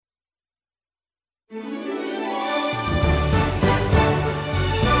Welcome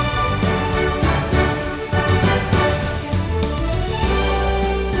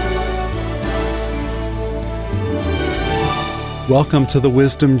to the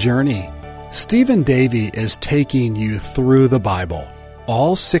Wisdom Journey. Stephen Davey is taking you through the Bible,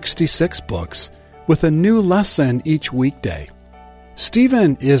 all 66 books, with a new lesson each weekday.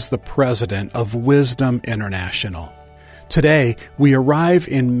 Stephen is the president of Wisdom International. Today, we arrive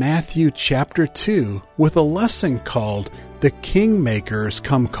in Matthew chapter 2 with a lesson called The Kingmakers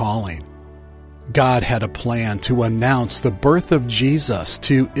Come Calling. God had a plan to announce the birth of Jesus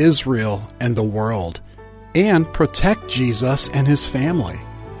to Israel and the world, and protect Jesus and his family.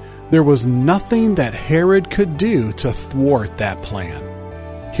 There was nothing that Herod could do to thwart that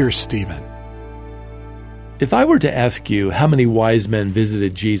plan. Here's Stephen. If I were to ask you how many wise men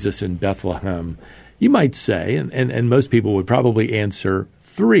visited Jesus in Bethlehem, you might say, and most people would probably answer,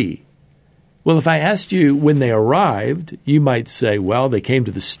 3. Well, if I asked you when they arrived, you might say, well, they came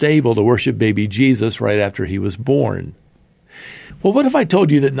to the stable to worship baby Jesus right after he was born. Well, what if I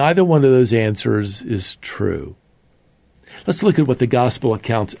told you that neither one of those answers is true? Let's look at what the gospel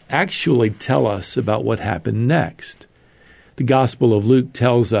accounts actually tell us about what happened next. The Gospel of Luke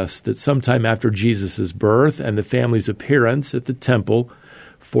tells us that sometime after Jesus' birth and the family's appearance at the temple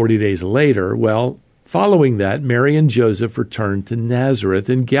 40 days later, following that, Mary and Joseph returned to Nazareth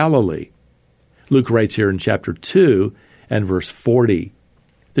in Galilee. Luke writes here in chapter 2 and verse 40,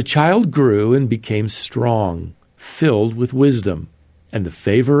 "The child grew and became strong, filled with wisdom, and the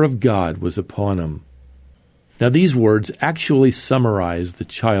favor of God was upon him." Now, these words actually summarize the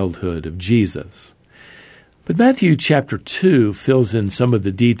childhood of Jesus. But Matthew chapter 2 fills in some of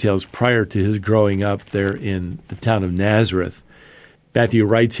the details prior to his growing up there in the town of Nazareth. Matthew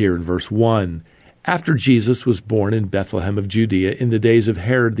writes here in verse 1, "After Jesus was born in Bethlehem of Judea in the days of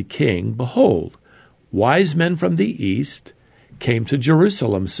Herod the king, behold, wise men from the east came to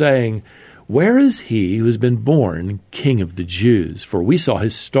Jerusalem, saying, 'Where is he who has been born King of the Jews? For we saw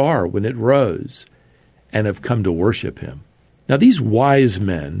his star when it rose, and have come to worship him.'" Now these wise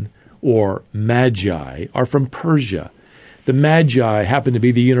men, or magi, are from Persia. The magi happen to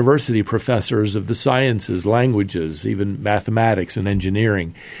be the university professors of the sciences, languages, even mathematics and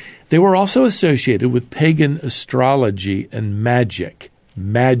engineering. They were also associated with pagan astrology and magic.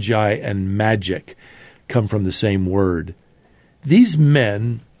 Magi and magic come from the same word. These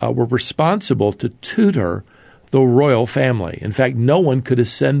men were responsible to tutor the royal family. In fact, no one could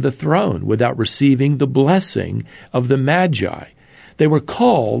ascend the throne without receiving the blessing of the Magi. They were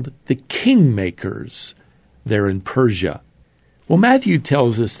called the Kingmakers there in Persia. Well, Matthew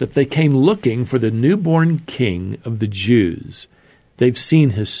tells us that they came looking for the newborn king of the Jews. They've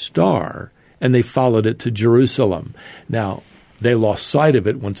seen his star, and they followed it to Jerusalem. Now, they lost sight of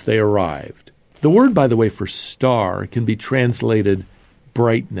it once they arrived. The word, by the way, for star can be translated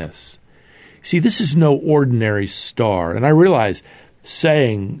brightness. See, this is no ordinary star, and I realize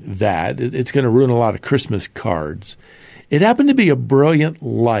saying that, it's going to ruin a lot of Christmas cards. It happened to be a brilliant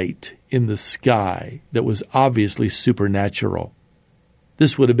light in the sky that was obviously supernatural.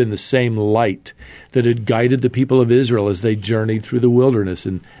 This would have been the same light that had guided the people of Israel as they journeyed through the wilderness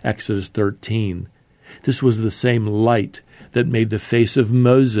in Exodus 13. This was the same light that made the face of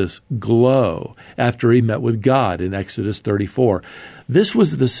Moses glow after he met with God in Exodus 34. This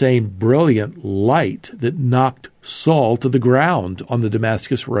was the same brilliant light that knocked Saul to the ground on the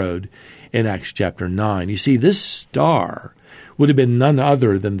Damascus Road in Acts chapter 9. You see, this star would have been none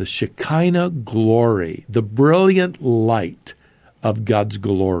other than the Shekinah glory, the brilliant light of God's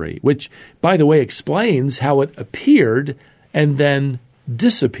glory, which, by the way, explains how it appeared and then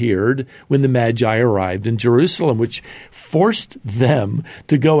disappeared when the Magi arrived in Jerusalem, which forced them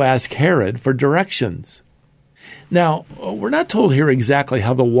to go ask Herod for directions. Now, we're not told here exactly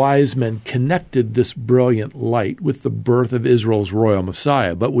how the wise men connected this brilliant light with the birth of Israel's royal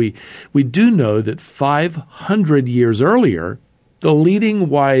Messiah, but we do know that 500 years earlier, the leading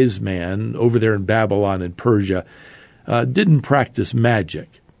wise man over there in Babylon and Persia didn't practice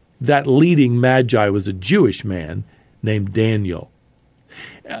magic. That leading magi was a Jewish man named Daniel.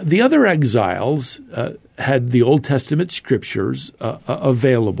 The other exiles had the Old Testament scriptures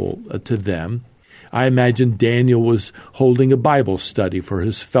available to them. I imagine Daniel was holding a Bible study for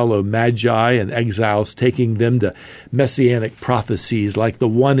his fellow magi and exiles, taking them to messianic prophecies like the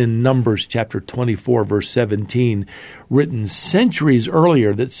one in Numbers chapter 24, verse 17, written centuries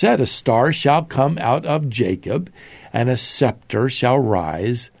earlier that said, "A star shall come out of Jacob, and a scepter shall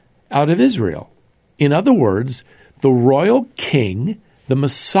rise out of Israel." In other words, the royal king, the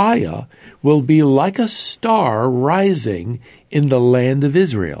Messiah, will be like a star rising in the land of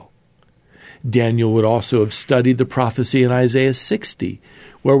Israel. Daniel would also have studied the prophecy in Isaiah 60,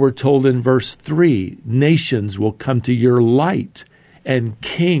 where we're told in verse 3, nations will come to your light, and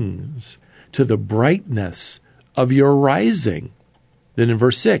kings to the brightness of your rising. Then in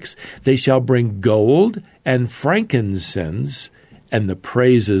verse 6, they shall bring gold and frankincense and the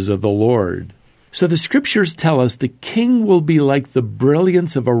praises of the Lord. So the scriptures tell us the king will be like the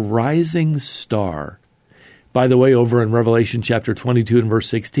brilliance of a rising star. By the way, over in Revelation chapter 22 and verse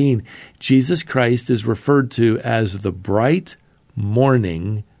 16, Jesus Christ is referred to as the bright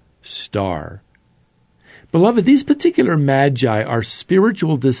morning star. Beloved, these particular magi are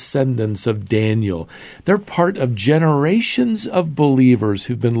spiritual descendants of Daniel. They're part of generations of believers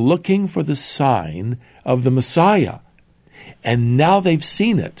who've been looking for the sign of the Messiah. And now they've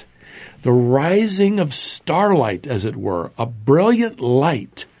seen it. The rising of starlight, as it were, a brilliant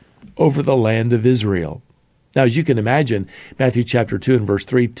light over the land of Israel. Now, as you can imagine, Matthew chapter 2 and verse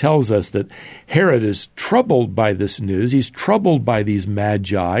 3 tells us that Herod is troubled by this news. He's troubled by these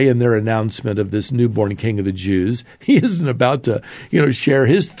magi and their announcement of this newborn king of the Jews. He isn't about to, share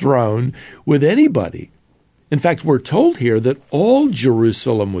his throne with anybody. In fact, we're told here that all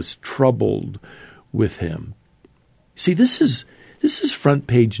Jerusalem was troubled with him. See, this is front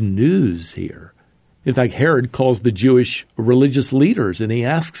page news here. In fact, Herod calls the Jewish religious leaders and he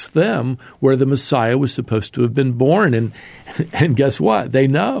asks them where the Messiah was supposed to have been born. And guess what? They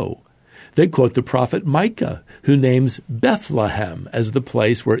know. They quote the prophet Micah, who names Bethlehem as the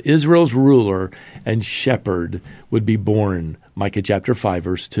place where Israel's ruler and shepherd would be born. Micah chapter 5,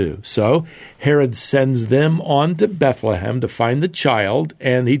 verse 2. So Herod sends them on to Bethlehem to find the child,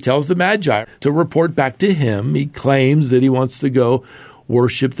 and he tells the Magi to report back to him. He claims that he wants to go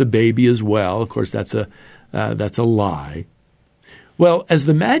worship the baby as well. Of course, that's a lie. Well, as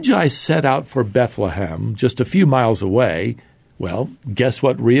the Magi set out for Bethlehem, just a few miles away, well, guess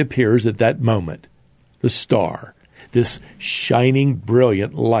what reappears at that moment? The star, this shining,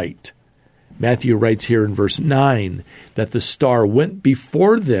 brilliant light. Matthew writes here in verse 9 that the star went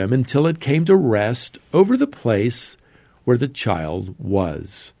before them until it came to rest over the place where the child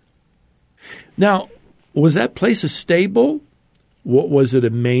was. Now, was that place a stable? Was it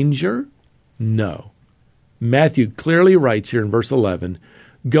a manger? No. Matthew clearly writes here in verse 11,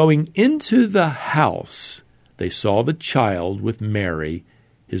 going into the house, they saw the child with Mary,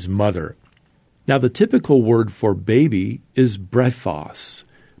 his mother. Now, the typical word for baby is brephos,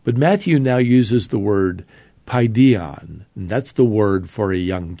 but Matthew now uses the word paideon, and that's the word for a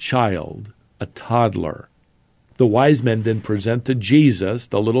young child, a toddler. The wise men then present to Jesus,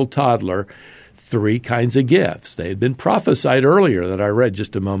 the little toddler, three kinds of gifts. They had been prophesied earlier that I read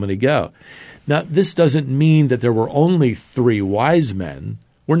just a moment ago. Now, this doesn't mean that there were only three wise men.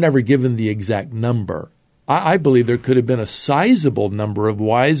 We're never given the exact number. I believe there could have been a sizable number of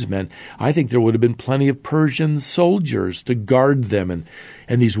wise men. I think there would have been plenty of Persian soldiers to guard them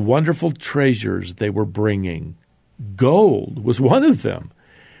and these wonderful treasures they were bringing. Gold was one of them.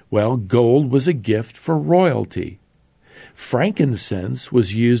 Well, gold was a gift for royalty. Frankincense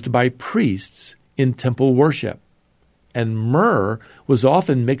was used by priests in temple worship. And myrrh was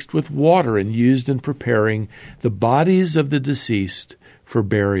often mixed with water and used in preparing the bodies of the deceased for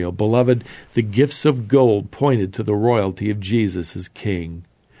burial. Beloved, the gifts of gold pointed to the royalty of Jesus as king.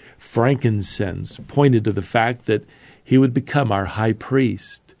 Frankincense pointed to the fact that he would become our high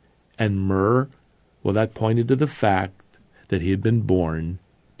priest. And myrrh, well, that pointed to the fact that he had been born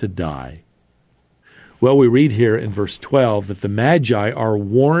to die. Well, we read here in verse 12 that the Magi are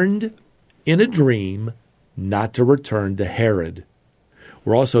warned in a dream not to return to Herod.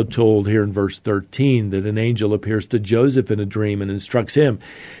 We're also told here in verse 13 that an angel appears to Joseph in a dream and instructs him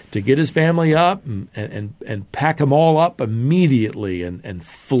to get his family up and pack them all up immediately and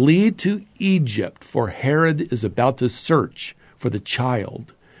flee to Egypt, for Herod is about to search for the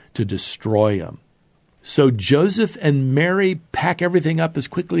child to destroy him. So Joseph and Mary pack everything up as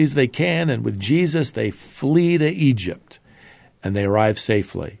quickly as they can, and with Jesus they flee to Egypt, and they arrive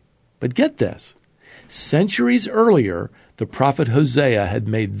safely. But get this, centuries earlier, the prophet Hosea had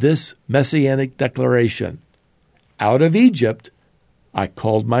made this messianic declaration, "Out of Egypt I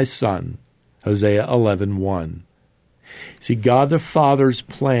called my son," Hosea 11:1. See, God the Father's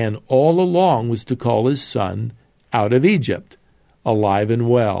plan all along was to call his son out of Egypt, alive and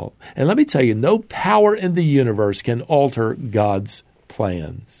well. And let me tell you, no power in the universe can alter God's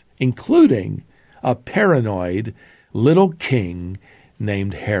plans, including a paranoid little king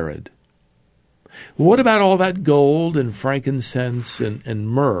named Herod. What about all that gold and frankincense and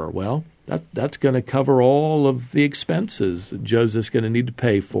myrrh? Well, that's going to cover all of the expenses that Joseph's going to need to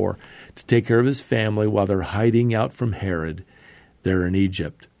pay for to take care of his family while they're hiding out from Herod there in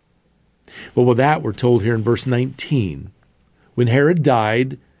Egypt. Well, with that, we're told here in verse 19, when Herod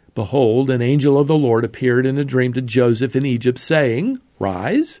died, behold, an angel of the Lord appeared in a dream to Joseph in Egypt, saying,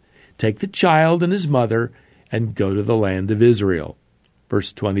 Rise, take the child and his mother, and go to the land of Israel.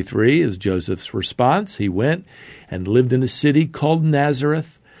 Verse 23 is Joseph's response. He went and lived in a city called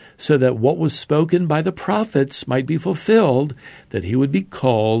Nazareth, so that what was spoken by the prophets might be fulfilled, that he would be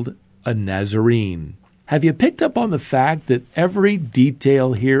called a Nazarene. Have you picked up on the fact that every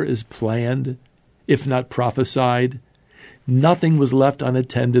detail here is planned, if not prophesied? Nothing was left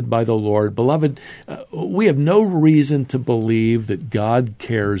unattended by the Lord. Beloved, we have no reason to believe that God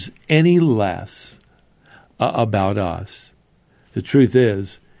cares any less about us. The truth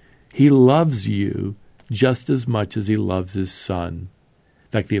is, he loves you just as much as he loves his Son.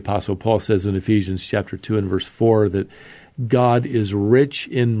 In fact, the Apostle Paul says in Ephesians chapter 2 and verse 4 that God is rich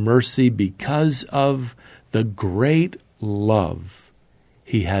in mercy because of the great love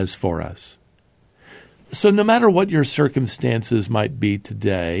he has for us. So no matter what your circumstances might be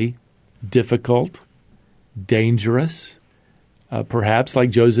today, difficult, dangerous, perhaps like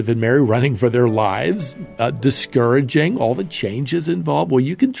Joseph and Mary running for their lives, discouraging, all the changes involved, well,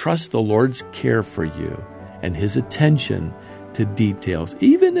 you can trust the Lord's care for you and his attention to details,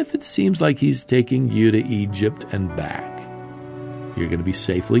 even if it seems like he's taking you to Egypt and back. You're going to be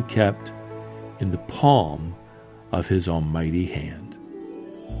safely kept in the palm of his almighty hand.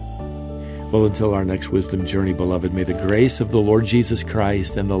 Well, until our next wisdom journey, beloved, may the grace of the Lord Jesus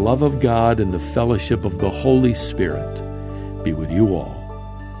Christ and the love of God and the fellowship of the Holy Spirit be with you all.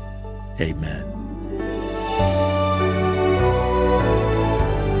 Amen.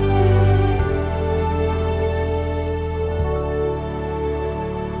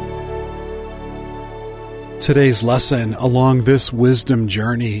 Today's lesson along this wisdom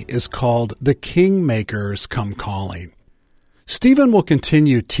journey is called The Kingmakers Come Calling. Stephen will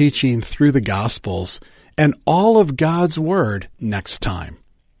continue teaching through the Gospels and all of God's Word next time.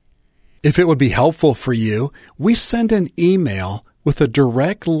 If it would be helpful for you, we send an email with a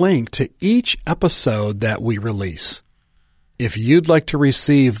direct link to each episode that we release. If you'd like to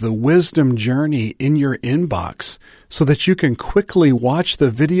receive the wisdom journey in your inbox so that you can quickly watch the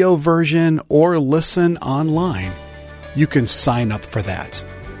video version or listen online, you can sign up for that.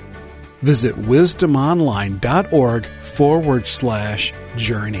 Visit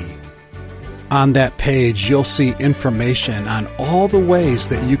wisdomonline.org/journey. On that page, you'll see information on all the ways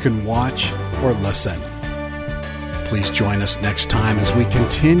that you can watch or listen. Please join us next time as we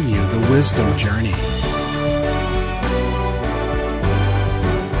continue the wisdom journey.